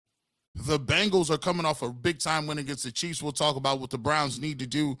The Bengals are coming off a big-time win against the Chiefs. We'll talk about what the Browns need to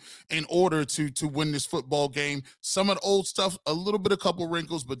do in order to win this football game. Some of the old stuff, a little bit, a couple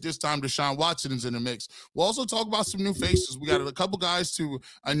wrinkles, but this time Deshaun Watson is in the mix. We'll also talk about some new faces. We got a couple guys to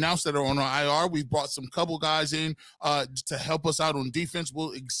announce that are on our IR. We've brought some couple guys in to help us out on defense.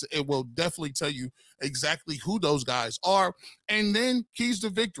 It will definitely tell you exactly who those guys are. And then keys to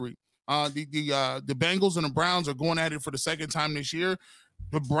victory. The Bengals and the Browns are going at it for the second time this year.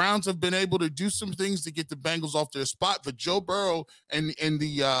 The Browns have been able to do some things to get the Bengals off their spot, but Joe Burrow and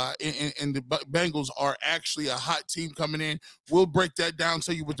the Bengals are actually a hot team coming in. We'll break that down,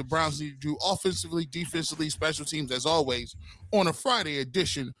 tell you what the Browns need to do offensively, defensively, special teams, as always, on a Friday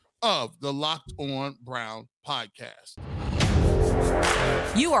edition of the Locked On Brown podcast.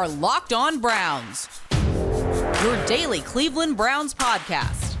 You are Locked On Browns, your daily Cleveland Browns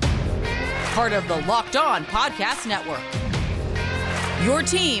podcast, part of the Locked On Podcast Network. Your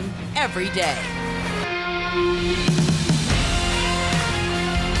team every day.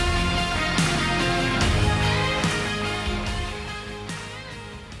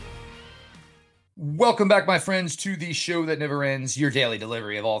 Welcome back, my friends, to the show that never ends, your daily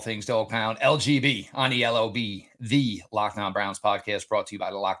delivery of all things Dog Pound, LGB on the LOB, the Locked On Browns podcast, brought to you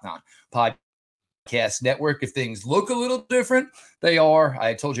by the Locked On Podcast Network. If things look a little different, they are.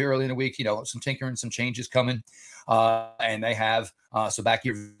 I told you earlier in the week, some tinkering, some changes coming, and they have. So back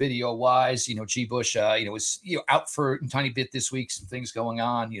here video-wise, G. Bush, was out for a tiny bit this week. Some things going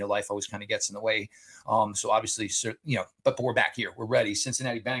on. Life always kind of gets in the way. So obviously, but we're back here. We're ready.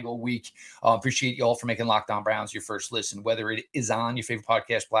 Cincinnati Bengal week. Appreciate you all for making Locked On Browns your first listen, whether it is on your favorite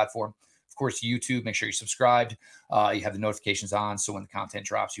podcast platform. Of course, YouTube, make sure you're subscribed. You have the notifications on, so when the content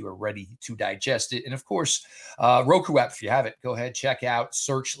drops, you are ready to digest it. And of course, Roku app, if you have it, go ahead, check out,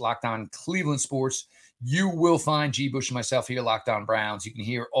 search Locked On Cleveland Sports. You will find G. Bush and myself here, Locked On Browns. You can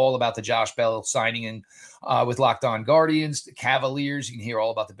hear all about the Josh Bell signing in with Locked On Guardians, the Cavaliers. You can hear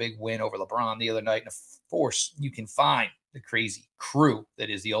all about the big win over LeBron the other night. And of course, you can find the crazy crew that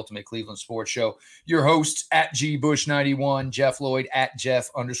is the Ultimate Cleveland Sports Show. Your hosts at G. Bush91, Jeff Lloyd at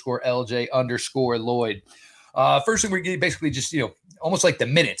Jeff_LJ_Lloyd. First thing we basically just, almost like the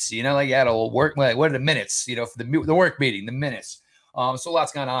minutes, like at a work, what are the minutes, for the work meeting, the minutes. So a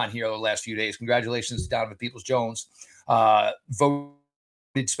lot's gone on here over the last few days. Congratulations to Donovan Peoples-Jones, voted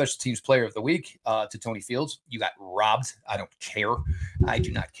Special Teams Player of the Week to Tony Fields. You got robbed. I don't care. I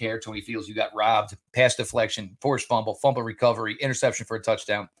do not care. Tony Fields, you got robbed. Pass deflection, forced fumble, fumble recovery, interception for a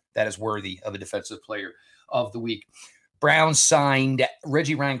touchdown. That is worthy of a Defensive Player of the Week. Browns signed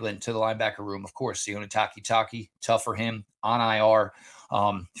Reggie Ragland to the linebacker room. Of course, Sione Takitaki, tough for him, on IR.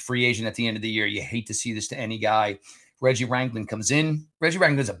 Free agent at the end of the year. You hate to see this to any guy. Reggie Ragland comes in. Reggie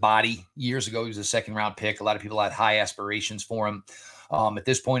Ragland's a body. Years ago, he was a second-round pick. A lot of people had high aspirations for him. At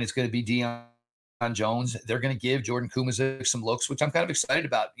this point, it's going to be Deion Jones. They're going to give Jordan Kumazic some looks, which I'm kind of excited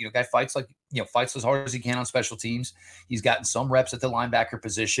about. Guy fights fights as hard as he can on special teams. He's gotten some reps at the linebacker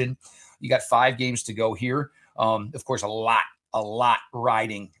position. You got 5 games to go here. Of course, a lot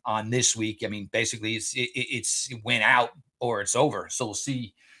riding on this week. I mean, basically, it's win out or it's over. So we'll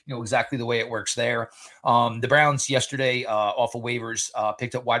see. Exactly the way it works there. The Browns yesterday off of waivers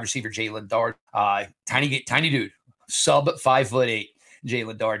picked up wide receiver Jalen Darden, tiny dude, sub 5'8".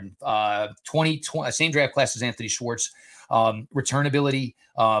 Jalen Darden, 2020, same draft class as Anthony Schwartz. Returnability,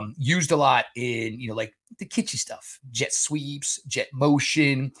 used a lot in like the kitschy stuff, jet sweeps, jet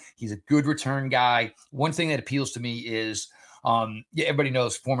motion. He's a good return guy. One thing that appeals to me is everybody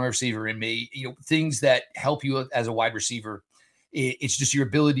knows former receiver in me. Things that help you as a wide receiver. It's just your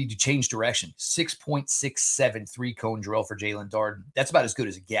ability to change direction. 6.67 3-cone drill for Jalen Darden. That's about as good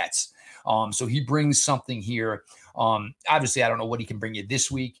as it gets. So he brings something here. Obviously, I don't know what he can bring you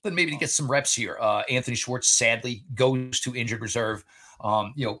this week, but maybe to get some reps here. Anthony Schwartz sadly goes to injured reserve.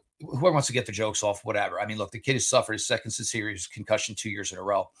 Whoever wants to get the jokes off, whatever. I mean, look, the kid has suffered his second serious concussion 2 years in a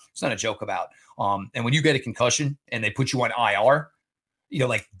row. It's not a joke about. And when you get a concussion and they put you on IR,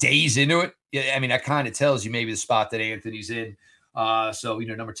 like days into it, I mean, that kind of tells you maybe the spot that Anthony's in. So,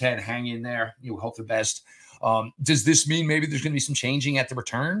 number 10, hang in there. Hope the best. Does this mean maybe there's going to be some changing at the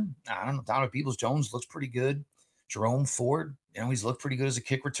return? I don't know. Donovan Peoples-Jones looks pretty good. Jerome Ford, he's looked pretty good as a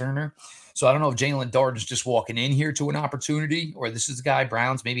kick returner. So I don't know if Jalen Darden's just walking in here to an opportunity, or this is the guy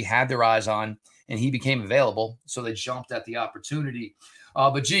Browns maybe had their eyes on and he became available. So they jumped at the opportunity.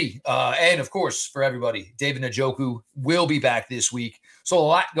 And of course, for everybody, David Njoku will be back this week. So a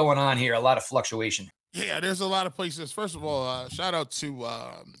lot going on here, a lot of fluctuation. Yeah, there's a lot of places. First of all, shout out to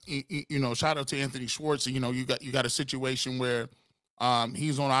Anthony Schwartz. You got a situation where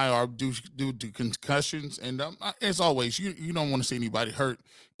He's on IR due to concussions, and as always, you don't want to see anybody hurt,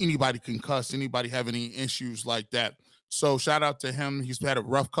 anybody concussed, anybody have any issues like that. So shout out to him. He's had a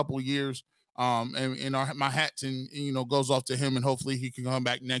rough couple of years, my hat and goes off to him, and hopefully he can come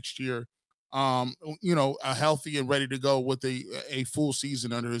back next year, healthy and ready to go with a full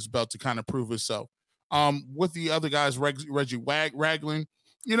season under his belt to kind of prove himself. With the other guys, Reggie Ragland,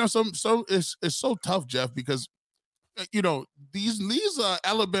 so it's so tough, Jeff, because these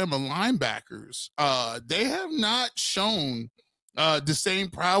Alabama linebackers, they have not shown the same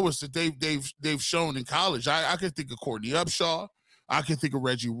prowess that they've shown in college. I could think of Courtney Upshaw, I could think of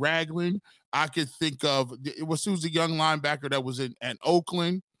Reggie Ragland, I could think of who's the young linebacker that was at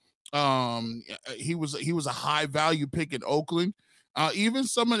Oakland. He was a high value pick in Oakland. Even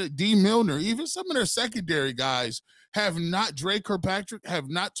some of the D Milner, even some of their secondary guys have not, Dre Kirkpatrick, have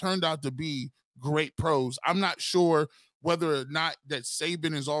not turned out to be great pros. I'm not sure whether or not that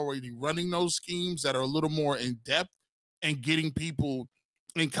Saban is already running those schemes that are a little more in depth and getting people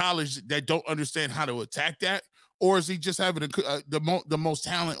in college that don't understand how to attack that, or is he just having the most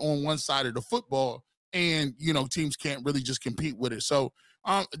talent on one side of the football, and teams can't really just compete with it. So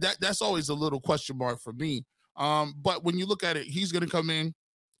that's always a little question mark for me. But when you look at it, he's going to come in.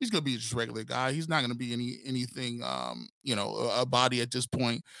 He's going to be just a regular guy. He's not going to be anything, a body at this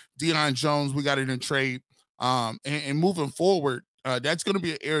point. Deion Jones, we got it in trade. And moving forward, that's going to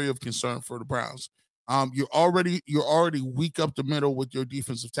be an area of concern for the Browns. You're already weak up the middle with your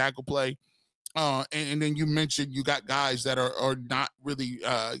defensive tackle play. And then you mentioned you got guys that are not really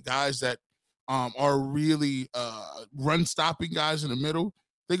guys that are really run stopping guys in the middle.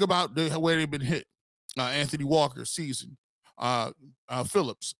 Think about where they've been hit. Anthony Walker, season.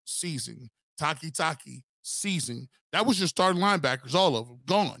 Phillips, season. Taki, season. That was your starting linebackers, all of them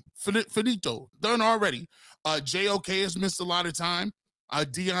gone. Finito, done already. JOK has missed a lot of time.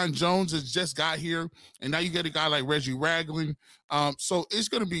 Deion Jones has just got here, and now you get a guy like Reggie Ragland. So it's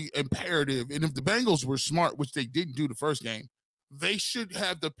going to be imperative. And if the Bengals were smart, which they didn't do the first game, they should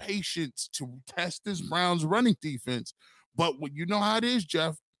have the patience to test this Browns running defense. But you know how it is,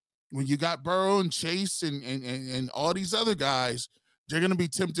 Jeff. When you got Burrow and Chase and all these other guys, they're going to be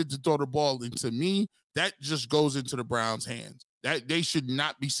tempted to throw the ball. And to me, that just goes into the Browns' hands. That they should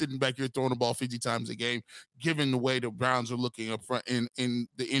not be sitting back here throwing the ball 50 times a game, given the way the Browns are looking up front in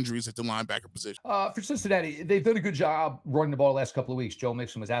the injuries at the linebacker position. For Cincinnati, they've done a good job running the ball the last couple of weeks. Joe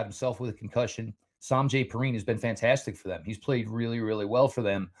Mixon was out himself with a concussion. Samjay Perine has been fantastic for them. He's played really, really well for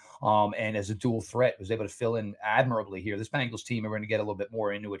them. And as a dual threat, was able to fill in admirably here. This Bengals team, and we're going to get a little bit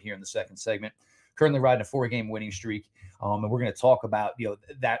more into it here in the second segment, currently riding a 4-game winning streak. And we're going to talk about,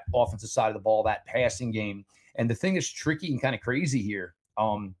 that offensive side of the ball, that passing game. And the thing that's tricky and kind of crazy here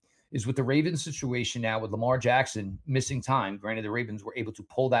is with the Ravens situation now with Lamar Jackson missing time. Granted, the Ravens were able to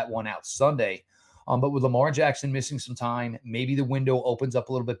pull that one out Sunday. But with Lamar Jackson missing some time, maybe the window opens up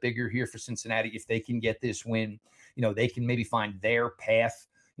a little bit bigger here for Cincinnati. If they can get this win, they can maybe find their path,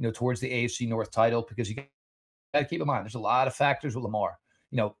 towards the AFC North title, because you got to keep in mind, there's a lot of factors with Lamar.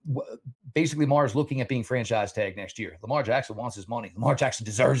 Basically Lamar is looking at being franchise tag next year. Lamar Jackson wants his money. Lamar Jackson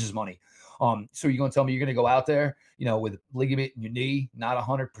deserves his money. So you're going to tell me you're going to go out there, with ligament in your knee, not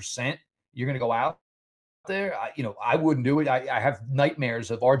 100%. You're going to go out there. I wouldn't do it. I have nightmares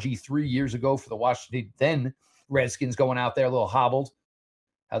of RG3 years ago for the Washington then Redskins going out there a little hobbled.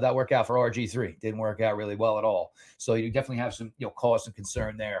 How'd that work out for RG3? Didn't work out really well at all. So you definitely have some, cause and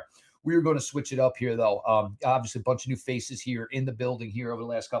concern there. We are going to switch it up here, though. Obviously, a bunch of new faces here in the building here over the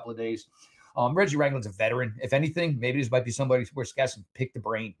last couple of days. Reggie Ragland's a veteran. If anything, maybe this might be somebody where guys can pick the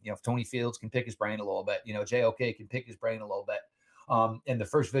brain. If Tony Fields can pick his brain a little bit, JOK can pick his brain a little bit. In the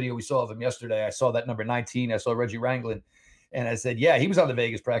first video we saw of him yesterday, I saw that number 19. I saw Reggie Ragland, and I said, yeah, he was on the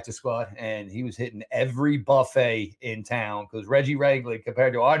Vegas practice squad, and he was hitting every buffet in town, because Reggie Ragland,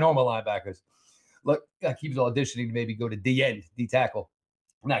 compared to our normal linebackers, look, he was auditioning to maybe go to D tackle.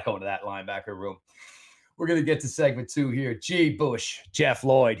 I'm not going to that linebacker room. We're going to get to segment 2 here. G. Bush, Jeff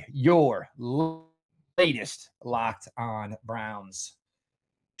Lloyd, your latest Locked On Browns.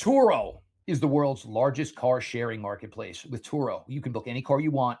 Turo is the world's largest car sharing marketplace. With Turo, you can book any car you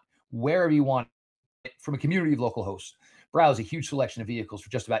want, wherever you want, from a community of local hosts. Browse a huge selection of vehicles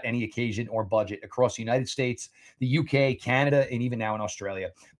for just about any occasion or budget across the United States, the UK, Canada, and even now in Australia.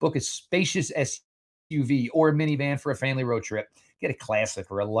 Book a spacious SUV or a minivan for a family road trip. Get a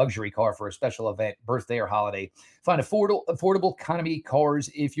classic or a luxury car for a special event, birthday, or holiday. Find affordable economy cars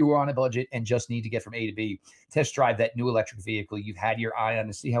if you are on a budget and just need to get from A to B. Test drive that new electric vehicle you've had your eye on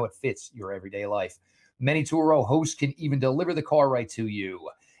to see how it fits your everyday life. Many Turo hosts can even deliver the car right to you.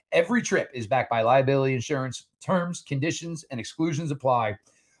 Every trip is backed by liability insurance. Terms, conditions, and exclusions apply.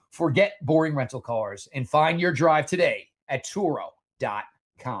 Forget boring rental cars and find your drive today at Turo.com.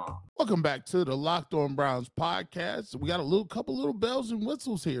 Welcome back to the Locked On Browns podcast. We got a couple little bells and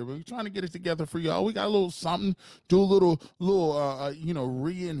whistles here. We're trying to get it together for y'all. We got a little something, do a little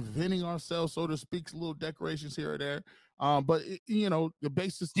reinventing ourselves, so to speak, little decorations here or there. But the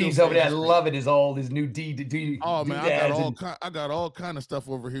basis. Steve's over there. I love it. Is all this new D. Oh man, I got all kind of stuff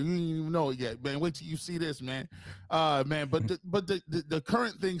over here. You didn't even know it yet, man. Wait till you see this, man. Man, but the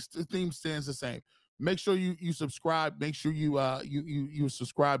current theme stands the same. Make sure you subscribe. Make sure you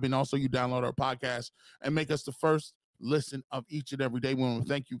subscribe, and also you download our podcast and make us the first listen of each and every day. We want to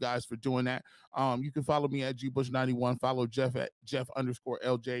thank you guys for doing that. You can follow me at gbush91. Follow Jeff at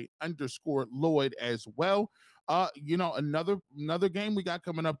Jeff_LJ_Lloyd as well. Another game we got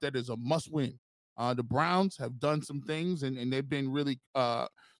coming up that is a must win. The Browns have done some things, and they've been really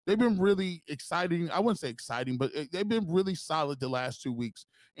exciting. I wouldn't say exciting, but they've been really solid the last 2 weeks.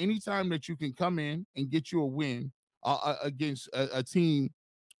 Anytime that you can come in and get you a win against a team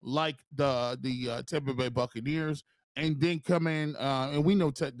like the Tampa Bay Buccaneers, and then come in, and we know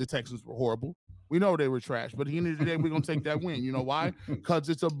the Texans were horrible. We know they were trash, but at the end of the day, we're going to take that win. You know why? Because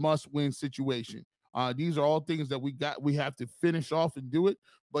it's a must-win situation. These are all things that we have to finish off and do it.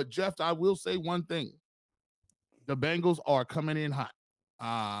 But, Jeff, I will say one thing. The Bengals are coming in hot.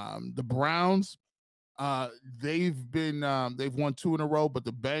 The Browns, they've won 2 in a row, but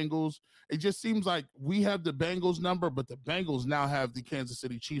the Bengals, it just seems like we have the Bengals number, but the Bengals now have the Kansas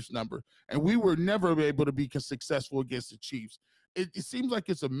City Chiefs number, and we were never able to be successful against the Chiefs. It seems like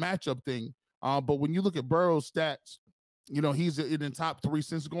it's a matchup thing, but when you look at Burrow's stats, he's in the top 3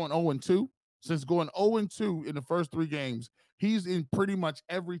 since going 0-2. Since going 0-2 in the first 3 games, he's in pretty much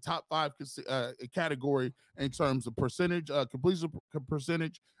every top 5 category in terms of percentage, completion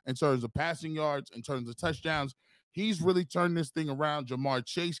percentage, in terms of passing yards, in terms of touchdowns. He's really turned this thing around. Jamar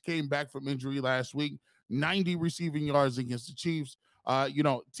Chase came back from injury last week, 90 receiving yards against the Chiefs.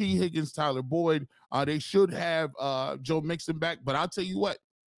 T. Higgins, Tyler Boyd, they should have Joe Mixon back. But I'll tell you what,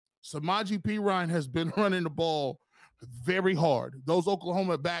 Samaje Perine has been running the ball very hard. Those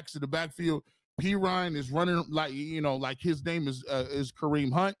Oklahoma backs in the backfield, Perine is running like his name is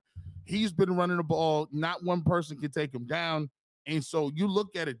Kareem Hunt. He's been running the ball. Not one person can take him down. And so you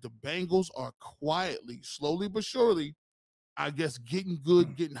look at it, the Bengals are quietly, slowly but surely, I guess, getting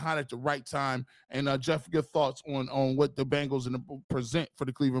good, getting hot at the right time. And Jeff, your thoughts on what the Bengals present for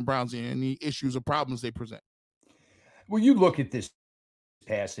the Cleveland Browns and the issues or problems they present. Well, you look at this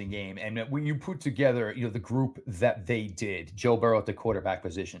passing game, and when you put together the group that they did, Joe Burrow at the quarterback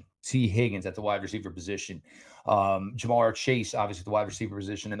position, T. Higgins at the wide receiver position, Jamar Chase obviously at the wide receiver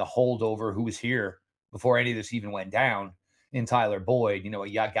position, and the holdover who was here before any of this even went down in Tyler Boyd,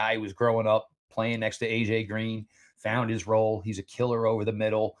 a guy who was growing up playing next to AJ Green, found his role. He's a killer over the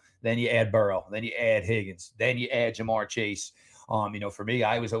middle. Then you add Burrow, then you add Higgins, then you add Jamar Chase. For me,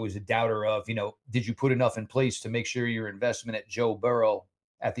 I was always a doubter of, did you put enough in place to make sure your investment at Joe Burrow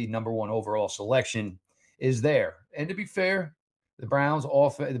at the number 1 overall selection is there? And to be fair, the Bengals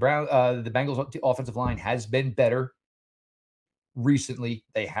offensive line has been better recently.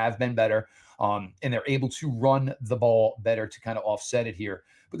 They have been better, and they're able to run the ball better to kind of offset it here.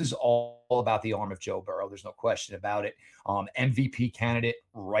 But this is all about the arm of Joe Burrow. There's no question about it. MVP candidate,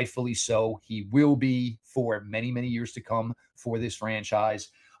 rightfully so. He will be for many, many years to come for this franchise.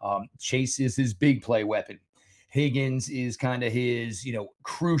 Chase is his big play weapon. Higgins is kind of his,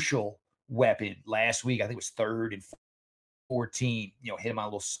 crucial weapon. Last week, I think it was 3rd and 14, hit him on a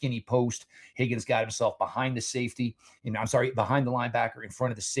little skinny post. Higgins got himself behind the safety, behind the linebacker in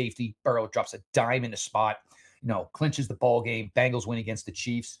front of the safety. Burrow drops a dime in the spot, clinches the ball game. Bengals win against the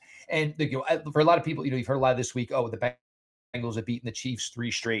Chiefs. And for a lot of people, you've heard a lot this week, the Bengals have beaten the Chiefs 3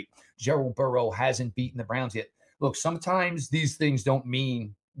 straight. Joe Burrow hasn't beaten the Browns yet. Look, sometimes these things don't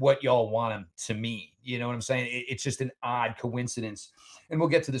mean what y'all want them to mean. You know what I'm saying? It's just an odd coincidence. And we'll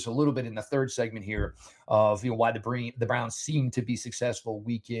get to this a little bit in the third segment here of why the Browns seem to be successful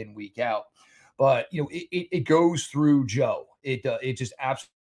week in, week out. But it goes through Joe. It just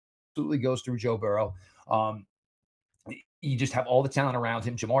absolutely goes through Joe Burrow. You just have all the talent around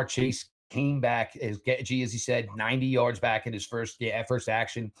him. Jamar Chase came back, as he said, 90 yards back in his first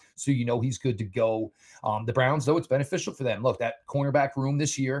action. So he's good to go. The Browns, though, it's beneficial for them. Look, that cornerback room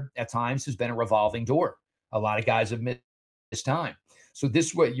this year at times has been a revolving door. A lot of guys have missed time. So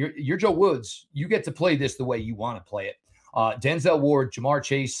this way, you're Joe Woods. You get to play this the way you want to play it. Denzel Ward, Jamar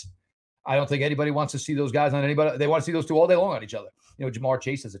Chase, I don't think anybody wants to see those guys on anybody. They want to see those two all day long on each other. Ja'Marr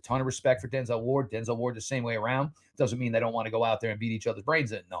Chase has a ton of respect for Denzel Ward. Denzel Ward the same way around. Doesn't mean they don't want to go out there and beat each other's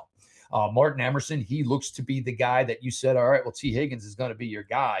brains in. No. Martin Emerson, he looks to be the guy that you said, all right, well, T. Higgins is going to be your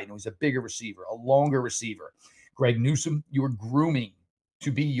guy. He's a bigger receiver, a longer receiver. Greg Newsome, you are grooming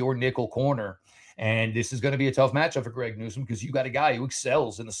to be your nickel corner. And this is going to be a tough matchup for Greg Newsome because you got a guy who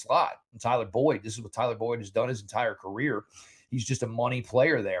excels in the slot. And Tyler Boyd, this is what Tyler Boyd has done his entire career. He's just a money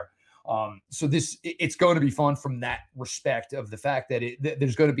player there. So it's going to be fun from that respect of the fact that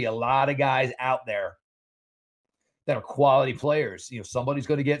there's going to be a lot of guys out there that are quality players. Somebody's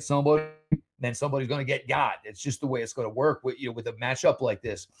going to get somebody, then somebody's going to get God. It's just the way it's going to work with a matchup like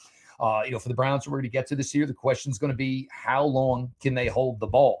this. For the Browns, we're going to get to this year. The question is going to be, how long can they hold the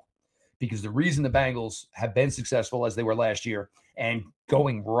ball? Because the reason the Bengals have been successful as they were last year and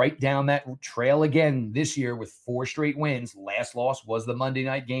going right down that trail again this year with 4 straight wins. Last loss was the Monday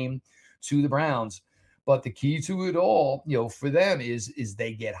night game to the Browns. But the key to it all, for them is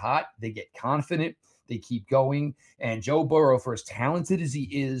they get hot, they get confident, they keep going. And Joe Burrow, for as talented as he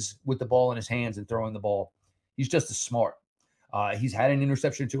is with the ball in his hands and throwing the ball, he's just as smart. He's had an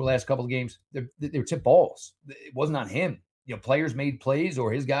interception to the last couple of games. They're tipped balls. It wasn't on him. Players made plays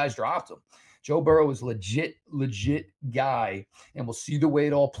or his guys dropped them. Joe Burrow is legit guy, and we'll see the way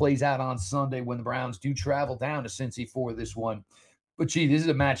it all plays out on Sunday when the Browns do travel down to Cincy for this one. But, gee, this is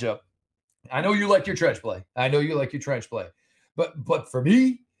a matchup. I know you like your trench play. But for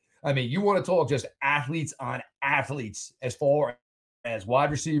me, you want to talk just athletes on athletes as far as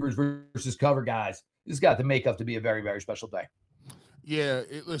wide receivers versus cover guys. This got the makeup to be a very, very special day. Yeah,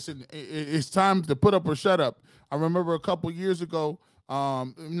 it's time to put up or shut up. I remember a couple years ago,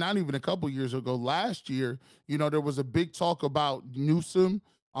 not even a couple years ago, last year, there was a big talk about Newsome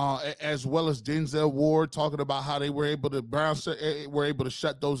as well as Denzel Ward, talking about how the Browns were able to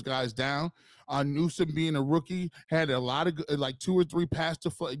shut those guys down. Newsome, being a rookie, had a lot of 2 or 3 pass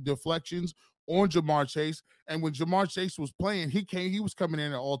deflections on Ja'Marr Chase. And when Ja'Marr Chase was playing, he was coming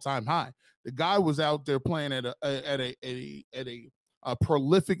in at all-time high. The guy was out there playing at a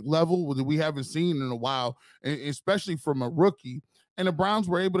prolific level that we haven't seen in a while, especially from a rookie. And the Browns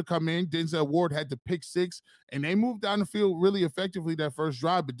were able to come in. Denzel Ward had the pick 6, and they moved down the field really effectively that first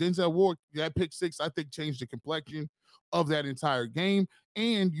drive. But Denzel Ward, that pick 6, I think, changed the complexion of that entire game.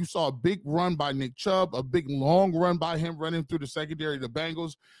 And you saw a big run by Nick Chubb, a big long run by him running through the secondary of the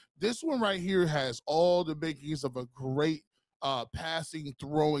Bengals. This one right here has all the makings of a great passing,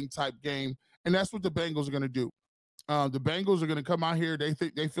 throwing type game, and that's what the Bengals are going to do. The Bengals are going to come out here.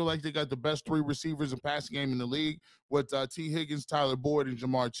 They feel like they got the best 3 receivers in passing game in the league with T. Higgins, Tyler Boyd, and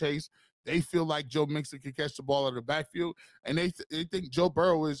Ja'Marr Chase. They feel like Joe Mixon can catch the ball out of the backfield, and they think Joe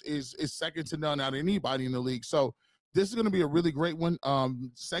Burrow is second to none out of anybody in the league. So this is going to be a really great one.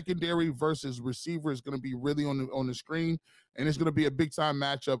 Secondary versus receiver is going to be really on the screen, and it's going to be a big time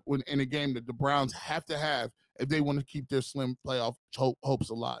matchup in a game that the Browns have to have if they want to keep their slim playoff hopes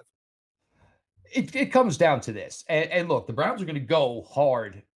alive. It comes down to this. And look, the Browns are going to go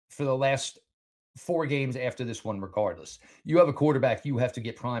hard for the last 4 games after this one, regardless. You have a quarterback, you have to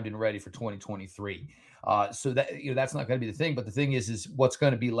get primed and ready for 2023. So that that's not going to be the thing. But the thing is what's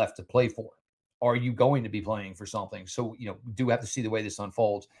going to be left to play for. Are you going to be playing for something? So, we do have to see the way this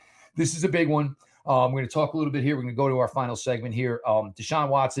unfolds. This is a big one. We're going to talk a little bit here. We're going to go to our final segment here. Deshaun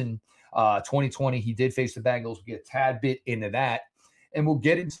Watson, 2020, he did face the Bengals. We'll get a tad bit into that. And we'll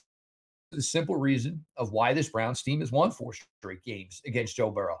get into the simple reason of why this Browns team has won 4 straight games against Joe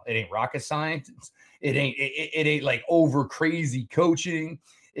Burrow. It ain't rocket science. It ain't like over crazy coaching.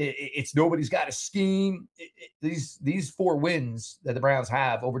 It's nobody's got a scheme. These 4 wins that the Browns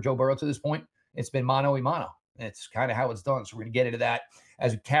have over Joe Burrow to this point, it's been mano a mano. It's kind of how it's done. So we're going to get into that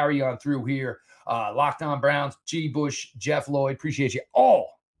as we carry on through here. Locked On Browns, G. Bush, Jeff Lloyd. Appreciate you all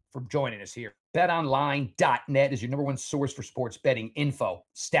for joining us here. BetOnline.net is your number 1 source for sports betting info,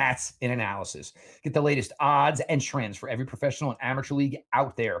 stats, and analysis. Get the latest odds and trends for every professional and amateur league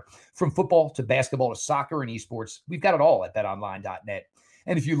out there. From football to basketball to soccer and esports, we've got it all at BetOnline.net.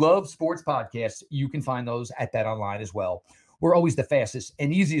 And if you love sports podcasts, you can find those at BetOnline as well. We're always the fastest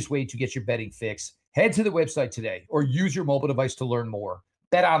and easiest way to get your betting fix. Head to the website today or use your mobile device to learn more.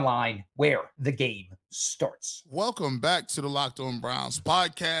 BetOnline, where the game starts. Welcome back to the Locked On Browns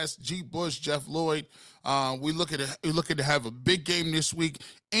podcast. G. Bush, Jeff Lloyd. We're looking to have a big game this week,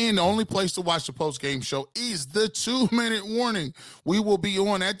 and the only place to watch the post-game show is the 2-minute warning. We will be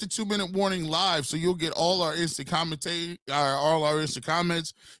on at the 2-minute warning live, so you'll get all our instant commentating, all our instant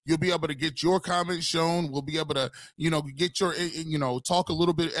comments. You'll be able to get your comments shown. We'll be able to, get your, talk a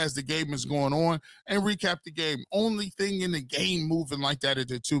little bit as the game is going on and recap the game. Only thing in the game moving like that at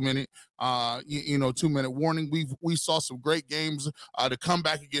the 2-minute. 2-minute warning. We saw some great games. The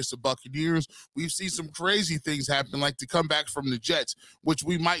comeback against the Buccaneers. We've seen some crazy things happen, like the comeback from the Jets, which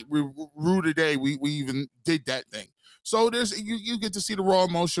we might rue today. We even did that thing. So there's you get to see the raw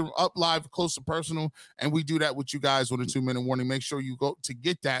emotion up live, close and personal, and we do that with you guys on a 2-minute warning. Make sure you go to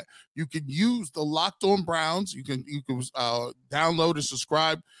get that. You can use the Locked On Browns. You can download and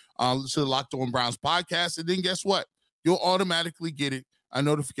subscribe to the Locked On Browns podcast, and then guess what? You'll automatically get it. A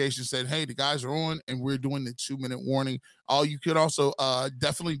notification said, hey, the guys are on and we're doing the 2-minute warning. You can also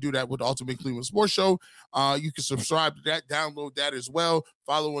definitely do that with the Ultimate Cleveland Sports Show. You can subscribe to that, download that as well,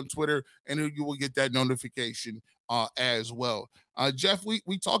 follow on Twitter, and you will get that notification as well. Jeff,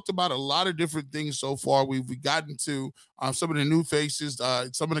 we talked about a lot of different things so far. We've gotten to some of the new faces.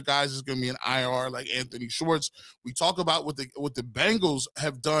 Some of the guys is going to be in IR, like Anthony Schwartz. We talk about what the Bengals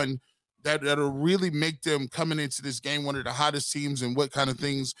have done that'll really make them, coming into this game, one of the hottest teams, and what kind of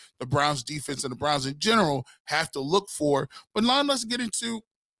things the Browns defense and the Browns in general have to look for. But now let's get into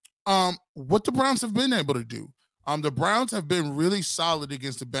what the Browns have been able to do. The Browns have been really solid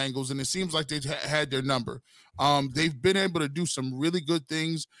against the Bengals, and it seems like they've had their number. They've been able to do some really good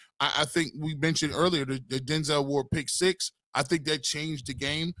things. I think we mentioned earlier the Denzel Ward pick six. I think that changed the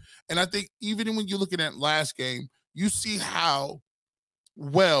game. And I think even when you're looking at last game, you see how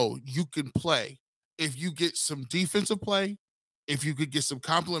well you can play if you get some defensive play, if you could get some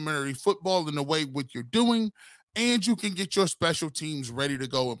complementary football in the way what you're doing, and you can get your special teams ready to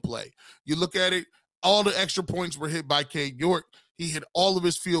go and play. You look at it, all the extra points were hit by Cade York. He hit all of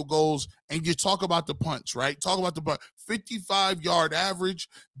his field goals, and you talk about the punts, right? Talk about the punt. 55-yard average,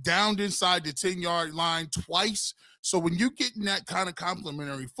 downed inside the 10-yard line twice. So when you get in that kind of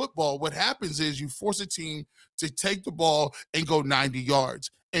complimentary football, what happens is you force a team to take the ball and go 90 yards.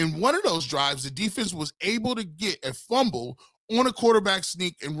 And one of those drives, the defense was able to get a fumble on a quarterback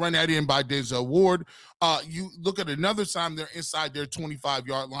sneak and run that in by Denzel Ward. You look at another time they're inside their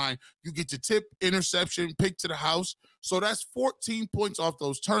 25-yard line. You get the tip, interception, pick to the house. So that's 14 points off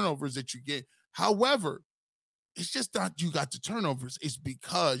those turnovers that you get. However, it's just not you got the turnovers. It's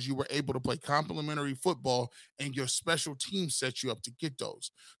because you were able to play complementary football and your special team set you up to get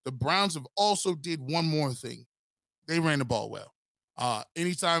those. The Browns have also did one more thing. They ran the ball well.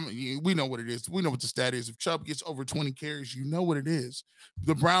 Anytime, we know what it is. We know what the stat is. If Chubb gets over 20 carries, you know what it is.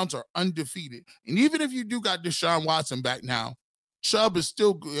 The Browns are undefeated. And even if you do got Deshaun Watson back now, Chubb is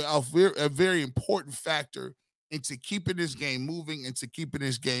still a very important factor into keeping this game moving, into keeping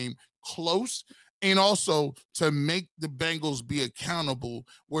this game close, and also to make the Bengals be accountable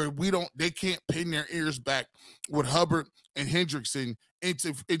where they can't pin their ears back with Hubbard and Hendrickson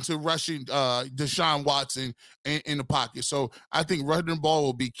into rushing Deshaun Watson in the pocket. So I think running the ball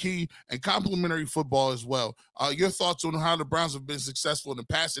will be key, and complementary football as well. Your thoughts on how the Browns have been successful in the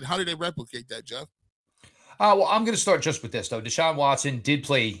past, and how did they replicate that, Jeff? Well, I'm going to start just with this, though. Deshaun Watson did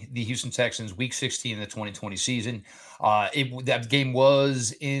play the Houston Texans Week 16 in the 2020 season. That game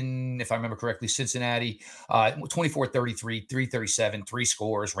was in, if I remember correctly, Cincinnati, 24-33, 337, 3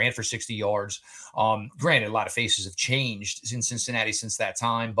 scores, ran for 60 yards. Granted, a lot of faces have changed in Cincinnati since that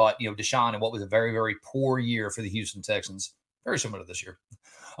time, but, Deshaun, in what was a very, very poor year for the Houston Texans, very similar to this year,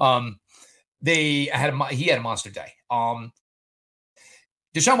 he had a monster day.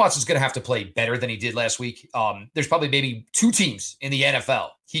 Deshaun Watson's going to have to play better than he did last week. There's probably maybe 2 teams in the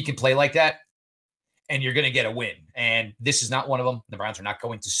NFL he can play like that, and you're going to get a win. And this is not one of them. The Browns are not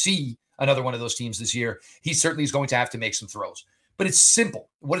going to see another one of those teams this year. He certainly is going to have to make some throws. But it's simple.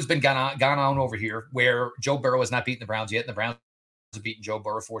 What has been gone on over here, where Joe Burrow has not beaten the Browns yet, and the Browns have beaten Joe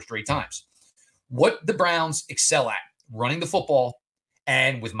Burrow 4 straight times. What the Browns excel at, running the football,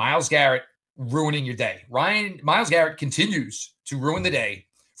 and with Myles Garrett ruining your day. Myles Garrett continues to ruin the day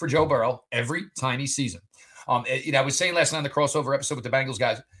for Joe Burrow every time he sees him. I was saying last night on the crossover episode with the Bengals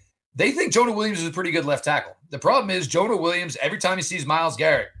guys, they think Jonah Williams is a pretty good left tackle. The problem is Jonah Williams, every time he sees Myles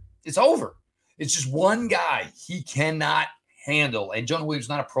Garrett, it's over. It's just one guy he cannot handle. And Jonah Williams is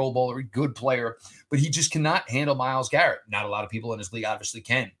not a Pro Bowler, a good player, but he just cannot handle Myles Garrett. Not a lot of people in this league obviously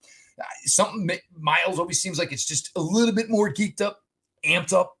can. Myles always seems like it's just a little bit more geeked up,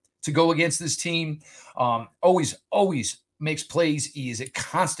 amped up to go against this team. Always makes plays. He is a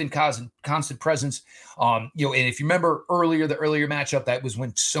constant presence. And if you remember the earlier matchup, that was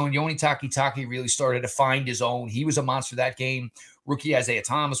when Sione Takitaki really started to find his own. He was a monster that game. Rookie Isaiah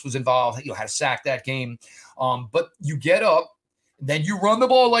Thomas was involved. Had a sack that game. But you get up, then you run the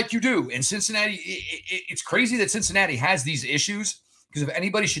ball like you do. And Cincinnati, it's crazy that Cincinnati has these issues, because if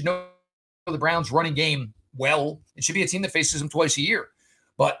anybody should know the Browns running game well, it should be a team that faces them twice a year.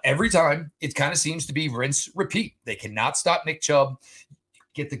 But every time, it kind of seems to be rinse, repeat. They cannot stop Nick Chubb.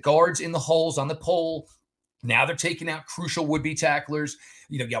 get the guards in the holes on the pole. Now they're taking out crucial would-be tacklers.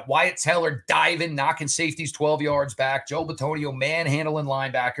 You got Wyatt Teller diving, knocking safeties 12 yards back. Joe Bitonio manhandling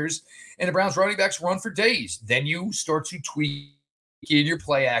linebackers. And the Browns running backs run for days. Then you start to tweak in your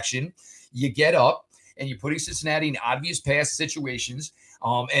play action. You get up, and you're putting Cincinnati in obvious pass situations.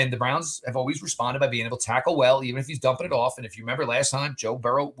 And the Browns have always responded by being able to tackle well, even if he's dumping it off. And if you remember last time, Joe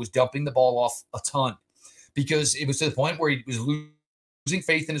Burrow was dumping the ball off a ton because it was to the point where he was losing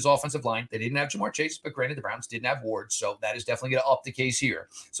faith in his offensive line. They didn't have Jamar Chase, but granted, the Browns didn't have Ward. So that is definitely going to up the case here.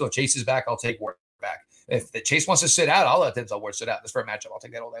 So if Chase is back, I'll take Ward back. If the Chase wants to sit out, I'll let Denzel Ward sit out. That's for a matchup. I'll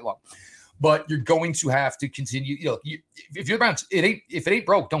take that all day long. But you're going to have to continue. If you're the Browns, if it ain't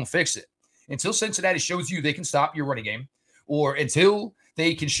broke, don't fix it. Until Cincinnati shows you they can stop your running game, or until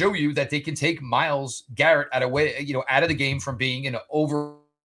they can show you that they can take Myles Garrett out of the game from being an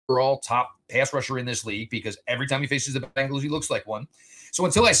overall top pass rusher in this league, because every time he faces the Bengals, he looks like one. So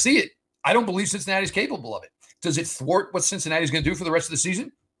until I see it, I don't believe Cincinnati is capable of it. Does it thwart what Cincinnati is going to do for the rest of the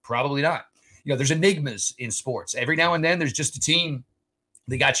season? Probably not. There's enigmas in sports. Every now and then, there's just a team,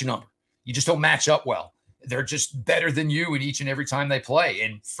 they got your number. You just don't match up well. They're just better than you in each and every time they play.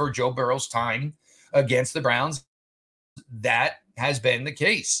 And for Joe Burrow's time against the Browns, that has been the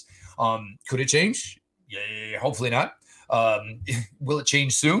case. Could it change? Yeah, hopefully not. Will it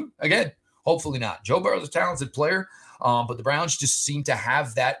change soon? Again, hopefully not. Joe Burrow's a talented player, but the Browns just seem to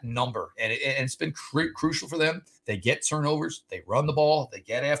have that number. And it's been crucial for them. They get turnovers. They run the ball. They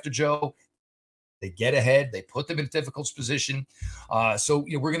get after Joe. They get ahead. They put them in a difficult position. So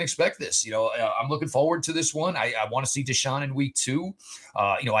we're going to expect this. I'm looking forward to this one. I want to see Deshaun in week 2.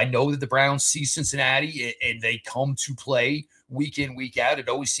 I know that the Browns see Cincinnati and they come to play week in, week out. It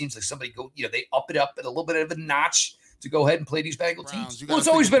always seems like somebody they up it up at a little bit of a notch to go ahead and play these Bengal teams. Well, it's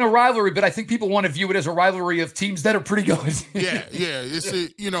always been a rivalry, but I think people want to view it as a rivalry of teams that are pretty good. Yeah. It's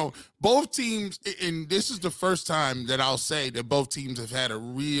both teams, and this is the first time that I'll say that both teams have had a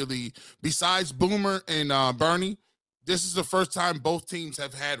really, besides Boomer and Bernie, this is the first time both teams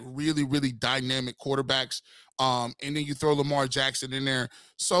have had really, really dynamic quarterbacks. And then you throw Lamar Jackson in there.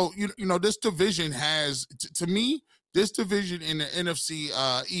 So, this division has, to me, this division in the NFC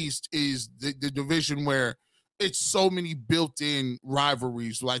East is the division where it's so many built-in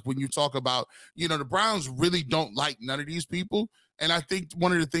rivalries. Like when you talk about, the Browns really don't like none of these people. And I think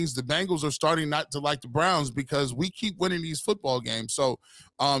one of the things, the Bengals are starting not to like the Browns because we keep winning these football games. So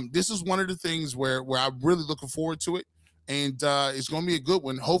this is one of the things where I'm really looking forward to it. And it's going to be a good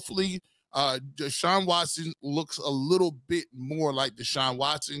one. Hopefully Deshaun Watson looks a little bit more like Deshaun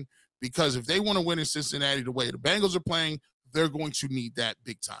Watson, because if they want to win in Cincinnati the way the Bengals are playing, they're going to need that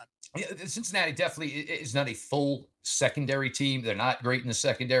big time. Yeah, Cincinnati definitely is not a full secondary team. They're not great in the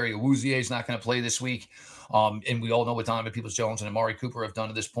secondary. Awuzie is not going to play this week. And we all know what Donovan Peoples-Jones and Amari Cooper have done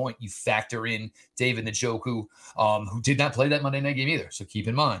to this point. You factor in David Njoku, who did not play that Monday night game either. So keep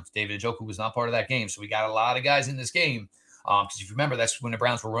in mind, David Njoku was not part of that game. So we got a lot of guys in this game. Because if you remember, that's when the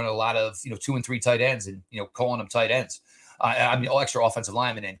Browns were running a lot of 2 and 3 tight ends and calling them tight ends. Extra offensive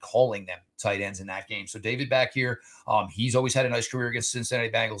linemen and calling them tight ends in that game. So David back here, he's always had a nice career against Cincinnati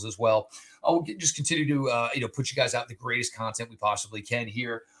Bengals as well. I'll just continue to put you guys out the greatest content we possibly can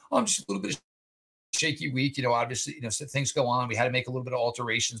here. Just a little bit of shaky week, obviously, so things go on. We had to make a little bit of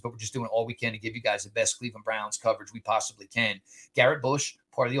alterations, but we're just doing all we can to give you guys the best Cleveland Browns coverage we possibly can. Garrett Bush,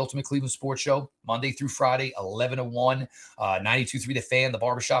 part of the Ultimate Cleveland Sports Show, Monday through Friday, 11 to 1, 92.3 The Fan. The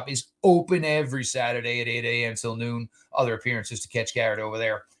barbershop is open every Saturday at 8 a.m. till noon. Other appearances to catch Garrett over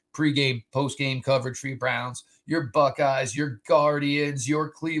there. Pre-game, post-game coverage for your Browns, your Buckeyes, your Guardians, your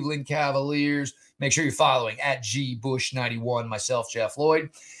Cleveland Cavaliers. Make sure you're following at GBush91, myself, Jeff Lloyd,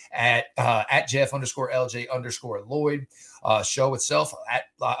 at Jeff_LJ_Lloyd. Show itself at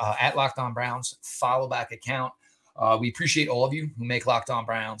Locked On Browns, follow back account. We appreciate all of you who make Locked On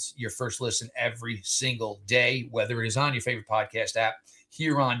Browns your first listen every single day, whether it is on your favorite podcast app,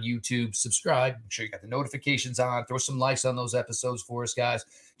 here on YouTube. Subscribe. Make sure you got the notifications on. Throw some likes on those episodes for us, guys.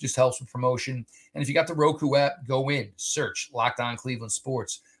 Just helps with promotion. And if you got the Roku app, go in, search Locked On Cleveland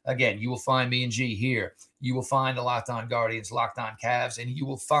Sports. Again, you will find me and G here. You will find the Locked On Guardians, Locked On Cavs, and you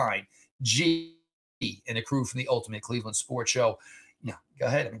will find G and the crew from the Ultimate Cleveland Sports Show. Yeah, go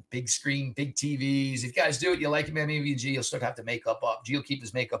ahead. Big screen, big TVs. If you guys do it, you like him, maybe G, you'll start to have to makeup up. G will keep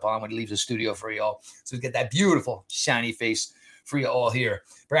his makeup on when he leaves the studio for y'all. So get that beautiful, shiny face for you all here.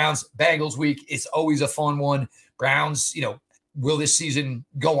 Browns, Bengals week. It's always a fun one. Browns, will this season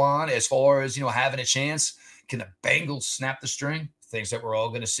go on as far as, having a chance? Can the Bengals snap the string? Things that we're all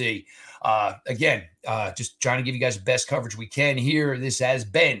going to see. Again, just trying to give you guys the best coverage we can here. This has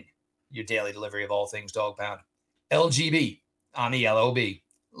been your daily delivery of all things Dog Pound. LGB on the LOB.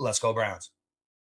 Let's go Browns.